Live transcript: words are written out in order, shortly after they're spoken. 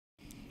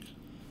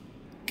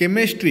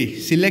Chemistry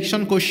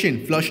selection question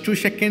 +2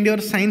 second year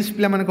science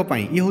पिला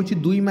ये हूँ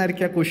 2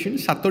 मार्किया क्वेश्चन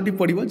 7टी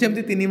पड़ो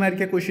जमी 3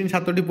 मार्किया क्वेश्चन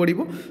 7टी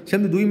पड़ो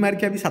सेम 2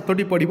 मार्किया भी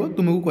 7टी पड़ो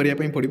तुमको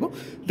करने पड़ो।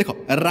 देख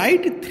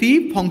right 3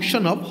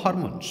 function of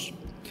hormones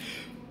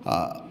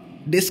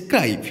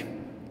describe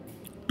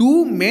 2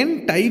 main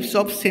types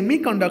of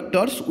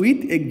semiconductors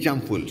with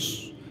examples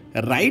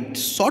right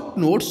short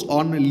notes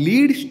on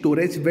lead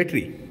storage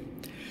battery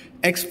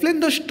explain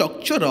the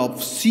structure of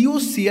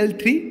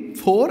COCl3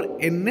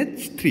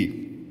 4NH3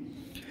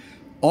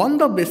 on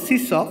the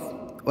basis of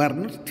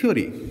Werner's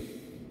theory.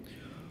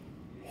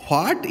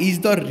 What is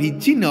the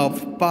region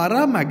of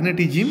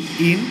paramagnetism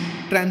in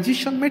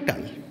transition metal?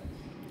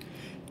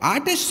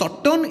 At a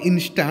certain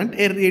instant,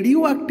 a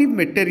radioactive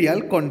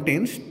material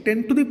contains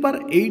 10 to the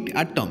power 8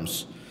 atoms.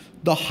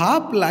 The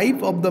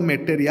half-life of the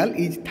material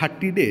is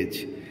 30 days.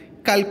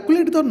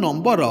 Calculate the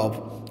number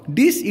of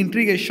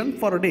disintegration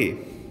per day.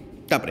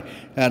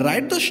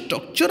 Write the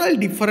structural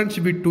difference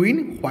between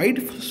white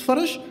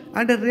phosphorus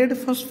and red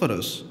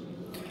phosphorus.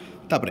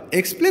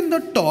 Explain the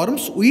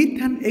terms with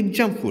an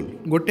example.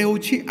 गोटे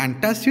होची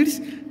antacids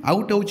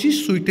out होची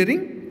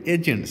sweetening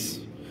agents.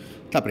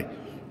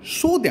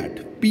 So that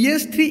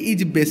PS3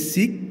 is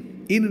basic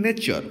in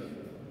nature.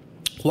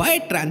 Why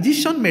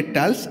transition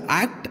metals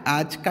act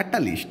as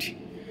catalyst?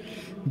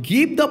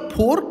 Give the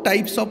 4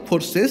 types of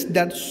forces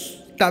that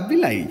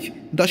stabilize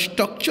the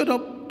structure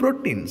of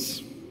proteins.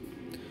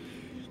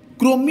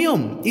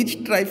 Chromium is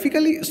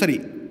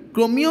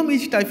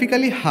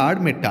typically hard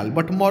metal,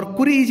 but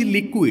mercury is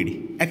liquid.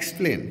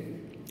 Explain.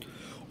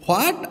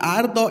 What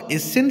are the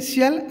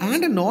essential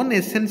and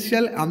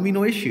non-essential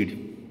amino acids?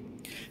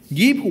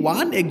 Give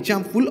one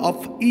example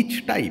of each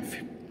type.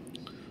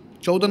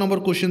 14 number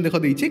question देखो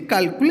दीजिए.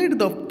 Calculate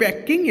the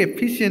packing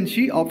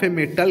efficiency of a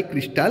metal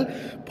crystal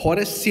for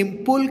a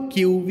simple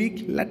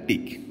cubic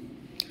lattice.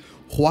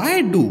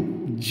 Why do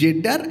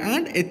Zr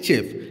and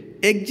HF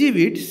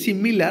exhibit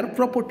similar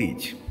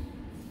properties?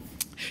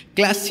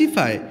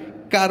 Classify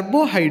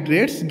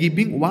carbohydrates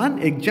giving one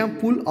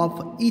example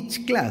of each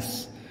class.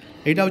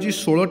 यहाँ हूँ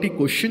 16टी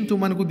question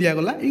तुमको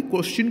दिगला ये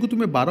question को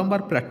तुम्हें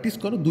बारंबार practice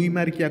कर 2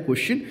 मार्किया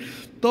question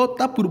तो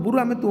ता पूर्व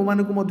आम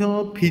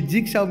तुमको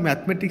फिजिक्स और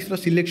मैथमेटिक्स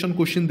सिलेक्शन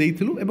क्वेश्चन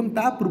देइथिलु एवं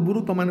ता पूर्व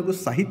तुमको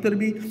साहित्य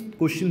भी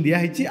क्वेश्चन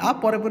दिखाई आ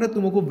पर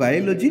तुमको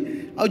बायोलॉजी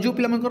आ जो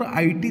पिलांकर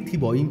आईटी थी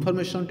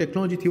इनफॉरमेशन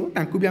टेक्नोलॉजी थी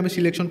तांकु भी आम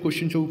सिलेक्शन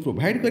क्वेश्चन सब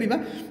प्रोवाइड करवा।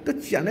 तो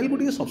चैनल को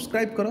टिके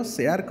सब्सक्राइब कर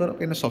शेयर कर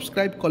कहीं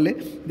सब्सक्राइब कले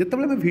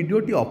जिते आम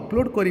भिडियोटी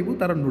अपलोड करूँ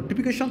तार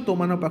नोटिफिकेशन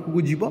तुम पाखक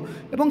जीव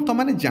और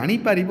तुमने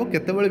जापर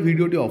केतबे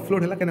भिडियोटी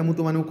अपलोड है कहीं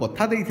तुमको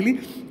कथा देइथिली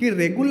कि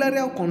रेगुलर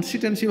आ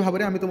कंसिस्टेंसी भाव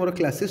में आम तुम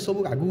क्लासेस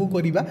सब आगू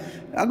करवा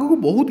आगू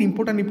बहुत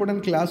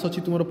इंपोर्टाट क्लास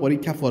अच्छी तुम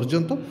परीक्षा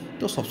पर्यंत।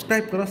 तो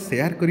सब्सक्राइब कर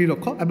शेयर कर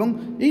रख एवं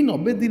यही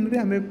 90 दिन में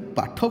आम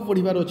पाठ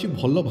पढ़ार अच्छी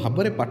भल भाव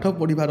में पाठ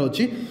पढ़ार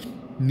अच्छी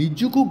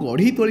निजको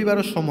गढ़ी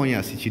तोड़ार समय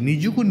आसी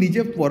निजको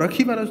निजे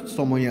परखिबार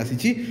समय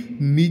आसी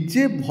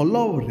निजे भल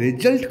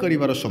रिजल्ट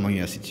करिवार समय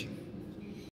आसी।